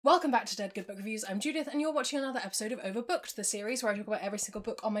Welcome back to Dead Good Book Reviews. I'm Judith and you're watching another episode of Overbooked, the series where I talk about every single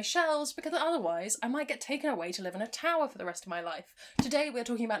book on my shelves because otherwise I might get taken away to live in a tower for the rest of my life. Today we're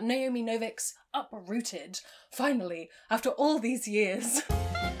talking about Naomi Novik's Uprooted. Finally, after all these years.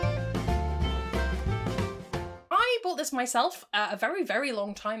 I bought this myself a very, very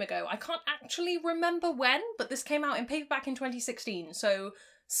long time ago. I can't actually remember when, but this came out in paperback in 2016, so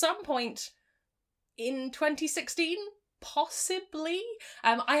some point in 2016? Possibly.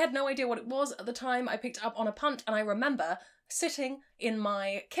 I had no idea what it was at the time. I picked it up on a punt and I remember sitting in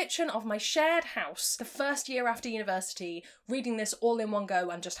my kitchen of my shared house the first year after university, reading this all in one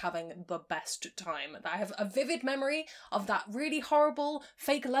go and just having the best time. I have a vivid memory of that really horrible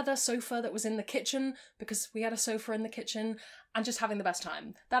fake leather sofa that was in the kitchen, because we had a sofa in the kitchen, and just having the best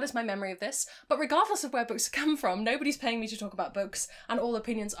time. That is my memory of this. But regardless of where books come from, nobody's paying me to talk about books, and all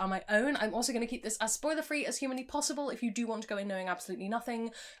opinions are my own. I'm also going to keep this as spoiler-free as humanly possible. If you do want to go in knowing absolutely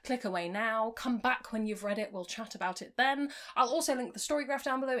nothing, click away now. Come back when you've read it, we'll chat about it then. I'll also link the story graph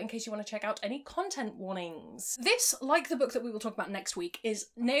down below in case you want to check out any content warnings. This, like the book that we will talk about next week, is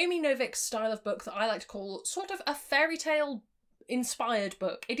Naomi Novik's style of book that I like to call sort of a fairy tale inspired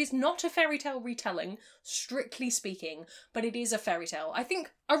book. It is not a fairy tale retelling, strictly speaking, but it is a fairy tale. I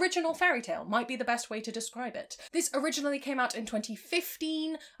think original fairy tale might be the best way to describe it. This originally came out in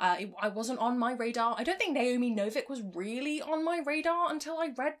 2015. I wasn't on my radar. I don't think Naomi Novik was really on my radar until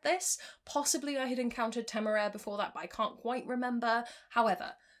I read this. Possibly I had encountered Temeraire before that, but I can't quite remember.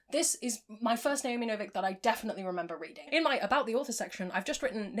 However, this is my first Naomi Novik that I definitely remember reading. In my About the Author section, I've just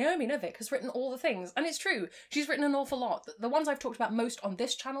written, Naomi Novik has written all the things, and it's true, she's written an awful lot. The ones I've talked about most on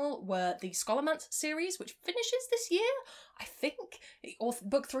this channel were the Scholomance series, which finishes this year, I think.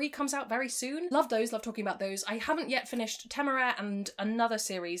 Book 3 comes out very soon. Love those, love talking about those. I haven't yet finished Temeraire and another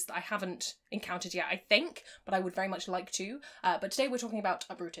series that I haven't encountered yet, I think, but I would very much like to. But today we're talking about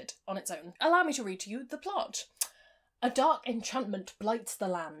Uprooted on its own. Allow me to read to you the plot. A dark enchantment blights the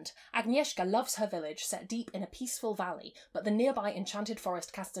land. Agnieszka loves her village, set deep in a peaceful valley, but the nearby enchanted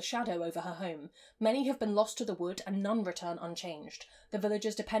forest casts a shadow over her home. Many have been lost to the wood, and none return unchanged. The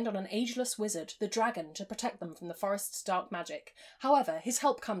villagers depend on an ageless wizard, the dragon, to protect them from the forest's dark magic. However, his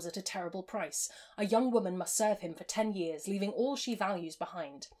help comes at a terrible price. A young woman must serve him for 10 years, leaving all she values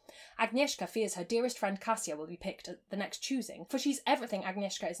behind. Agnieszka fears her dearest friend Kasia will be picked at the next choosing, for she's everything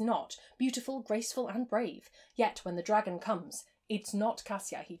Agnieszka is not, beautiful, graceful and brave. Yet when the dragon comes, it's not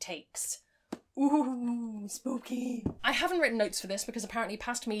Kasia he takes. Ooh, spooky. I haven't written notes for this because apparently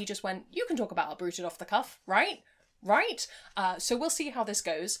past me just went, you can talk about Uprooted off the cuff, right? Right? So we'll see how this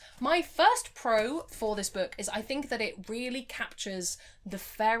goes. My first pro for this book is I think that it really captures the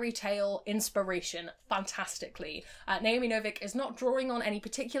fairy tale inspiration fantastically. Naomi Novik is not drawing on any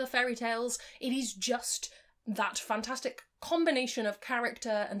particular fairy tales, it is just that fantastic combination of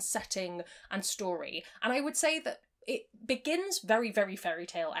character and setting and story. And I would say that it begins very, very fairy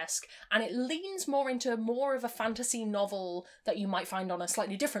tale-esque, and it leans more into more of a fantasy novel that you might find on a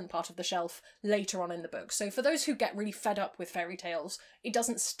slightly different part of the shelf later on in the book. So for those who get really fed up with fairy tales, it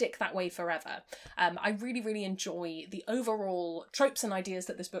doesn't stick that way forever. I really, really enjoy the overall tropes and ideas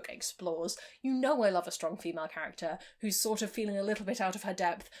that this book explores. You know I love a strong female character who's sort of feeling a little bit out of her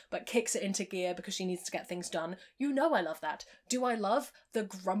depth, but kicks it into gear because she needs to get things done. You know I love that. Do I love the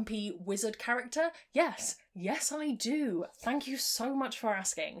grumpy wizard character? Yes. Yes, I do. Thank you so much for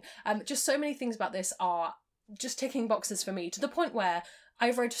asking. Just so many things about this are just ticking boxes for me, to the point where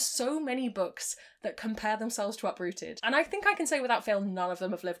I've read so many books that compare themselves to Uprooted, and I think I can say without fail none of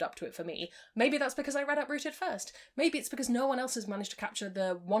them have lived up to it for me. Maybe that's because I read Uprooted first. Maybe it's because no one else has managed to capture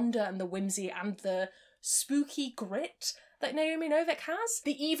the wonder and the whimsy and the spooky grit that Naomi Novik has.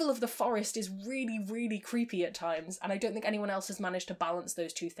 The evil of the forest is really, really creepy at times, and I don't think anyone else has managed to balance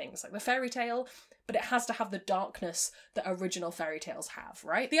those two things. Like the fairy tale, but it has to have the darkness that original fairy tales have,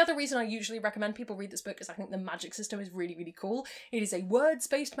 right? The other reason I usually recommend people read this book is I think the magic system is really, really cool. It is a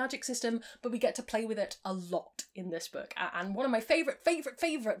words-based magic system, but we get to play with it a lot in this book. And one of my favourite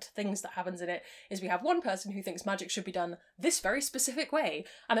things that happens in it is we have one person who thinks magic should be done this very specific way,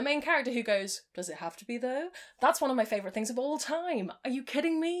 and a main character who goes, does it have to be though? That's one of my favourite things of all time. Are you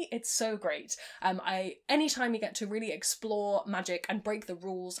kidding me? It's so great. Anytime you get to really explore magic and break the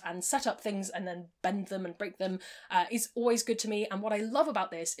rules and set up things and then bend them and break them is always good to me. And what I love about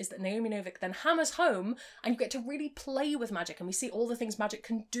this is that Naomi Novik then hammers home and you get to really play with magic, and we see all the things magic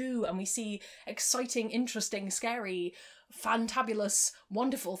can do, and we see exciting, interesting, scary, fantabulous,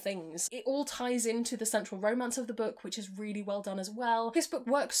 wonderful things. It all ties into the central romance of the book, which is really well done as well. This book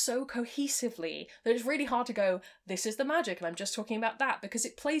works so cohesively that it's really hard to go, this is the magic and I'm just talking about that, because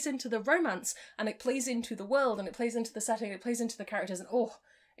it plays into the romance and it plays into the world and it plays into the setting, it plays into the characters, and oh,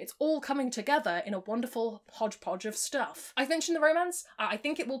 It's all coming together in a wonderful hodgepodge of stuff. I've mentioned the romance. I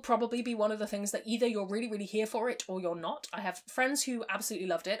think it will probably be one of the things that either you're really, really here for it or you're not. I have friends who absolutely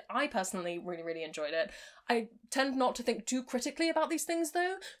loved it. I personally really, really enjoyed it. I tend not to think too critically about these things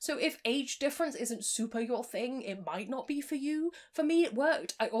though, so if age difference isn't super your thing, it might not be for you. For me, it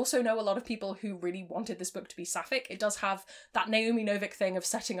worked. I also know a lot of people who really wanted this book to be sapphic. It does have that Naomi Novik thing of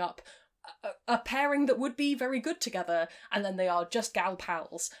setting up a pairing that would be very good together, and then they are just gal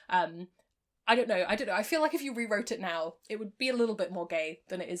pals. I don't know. I feel like if you rewrote it now, it would be a little bit more gay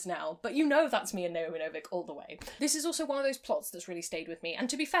than it is now. But you know that's me and Naomi Novik all the way. This is also one of those plots that's really stayed with me. And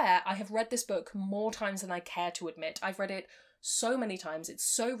to be fair, I have read this book more times than I care to admit. I've read it so many times. It's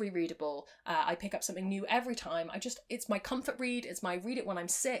so rereadable. I pick up something new every time. It's my comfort read. It's my read it when I'm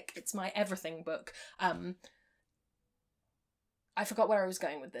sick. It's my everything book. I forgot where I was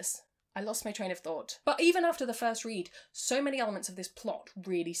going with this. I lost my train of thought. But even after the first read, so many elements of this plot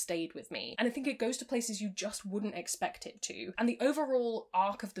really stayed with me. And I think it goes to places you just wouldn't expect it to. And the overall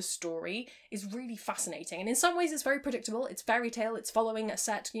arc of the story is really fascinating. And in some ways it's very predictable. It's Fairytale, it's following a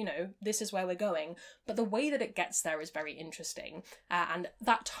set, you know, this is where we're going. But the way that it gets there is very interesting. And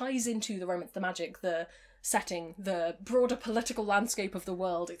that ties into the romance, the magic, the setting, the broader political landscape of the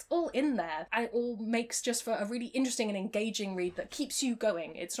world. It's all in there, and it all makes just for a really interesting and engaging read that keeps you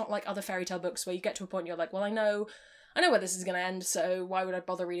going. It's not like other fairy tale books where you get to a point and you're like, well, I know where this is going to end, so why would I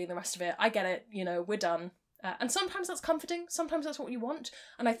bother reading the rest of it? I get it, you know, we're done. And sometimes that's comforting, sometimes that's what you want,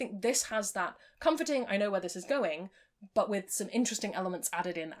 and I think this has that comforting, I know where this is going, but with some interesting elements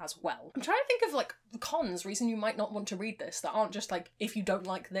added in as well. I'm trying to think of like the cons, reason you might not want to read this, that aren't just like, if you don't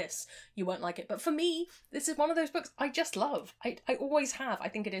like this, you won't like it. But for me, this is one of those books I just love. I always have. I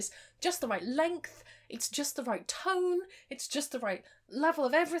think it is just the right length, it's just the right tone, it's just the right level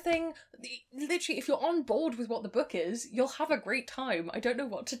of everything. Literally, if you're on board with what the book is, you'll have a great time. I don't know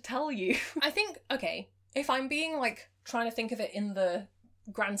what to tell you. I think, okay, if I'm being like, trying to think of it in the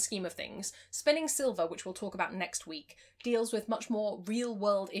grand scheme of things, Spinning Silver, which we'll talk about next week, deals with much more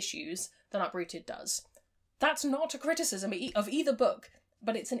real-world issues than Uprooted does. That's not a criticism of either book,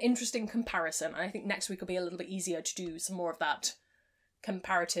 but it's an interesting comparison, and I think next week will be a little bit easier to do some more of that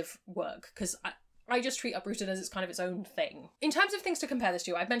comparative work, because I just treat Uprooted as it's kind of its own thing. In terms of things to compare this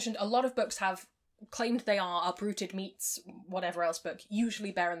to, I've mentioned a lot of books have claimed they are Uprooted meets whatever else book,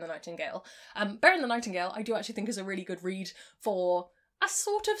 usually Bear and the Nightingale. Bear and the Nightingale I do actually think is a really good read for a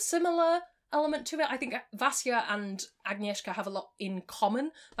sort of similar element to it. I think Vasya and Agnieszka have a lot in common.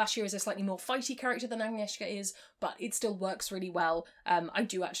 Vasya is a slightly more fighty character than Agnieszka is, but it still works really well. I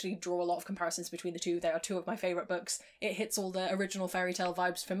do actually draw a lot of comparisons between the two. They are two of my favourite books. It hits all the original Fairytale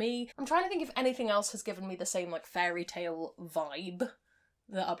vibes for me. I'm trying to think if anything else has given me the same like Fairytale vibe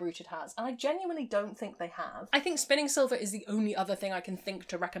that Uprooted has, and I genuinely don't think they have. I think Spinning Silver is the only other thing I can think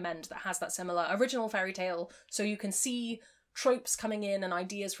to recommend that has that similar original Fairytale, so you can see tropes coming in and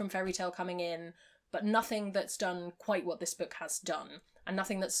ideas from Fairytale coming in, but nothing that's done quite what this book has done, and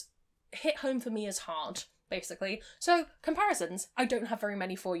nothing that's hit home for me as hard, basically. So, comparisons, I don't have very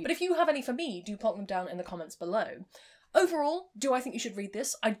many for you, but if you have any for me, do pop them down in the comments below. Overall, do I think you should read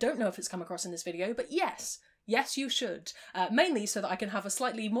this? I don't know if it's come across in this video, but yes, you should. Mainly so that I can have a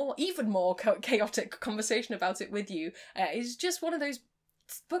slightly more, even more chaotic conversation about it with you. It's just one of those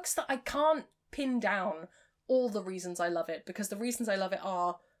books that I can't pin down all the reasons I love it, because the reasons I love it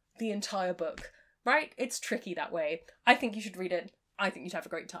are the entire book, right? It's tricky that way. I think you should read it. I think you'd have a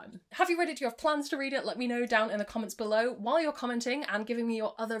great time. Have you read it? Do you have plans to read it? Let me know down in the comments below. While you're commenting and giving me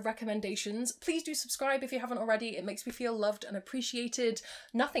your other recommendations, please do subscribe if you haven't already. It makes me feel loved and appreciated.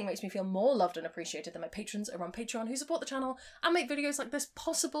 Nothing makes me feel more loved and appreciated than my patrons over on Patreon who support the channel and make videos like this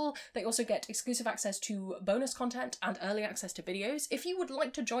possible. They also get exclusive access to bonus content and early access to videos. If you would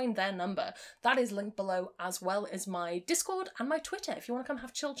like to join their number, that is linked below, as well as my Discord and my Twitter if you want to come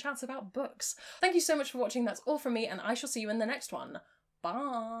have chill chats about books. Thank you so much for watching. That's all from me, and I shall see you in the next one.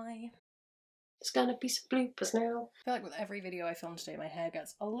 Bye. It's gonna be some bloopers now. I feel like with every video I film today, my hair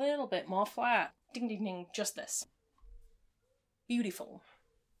gets a little bit more flat. Ding ding ding, just this. Beautiful.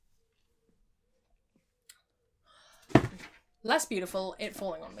 Less beautiful, it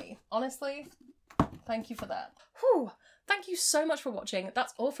falling on me. Honestly, thank you for that. Whew. Thank you so much for watching.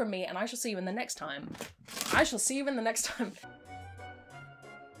 That's all from me, and I shall see you in the next time.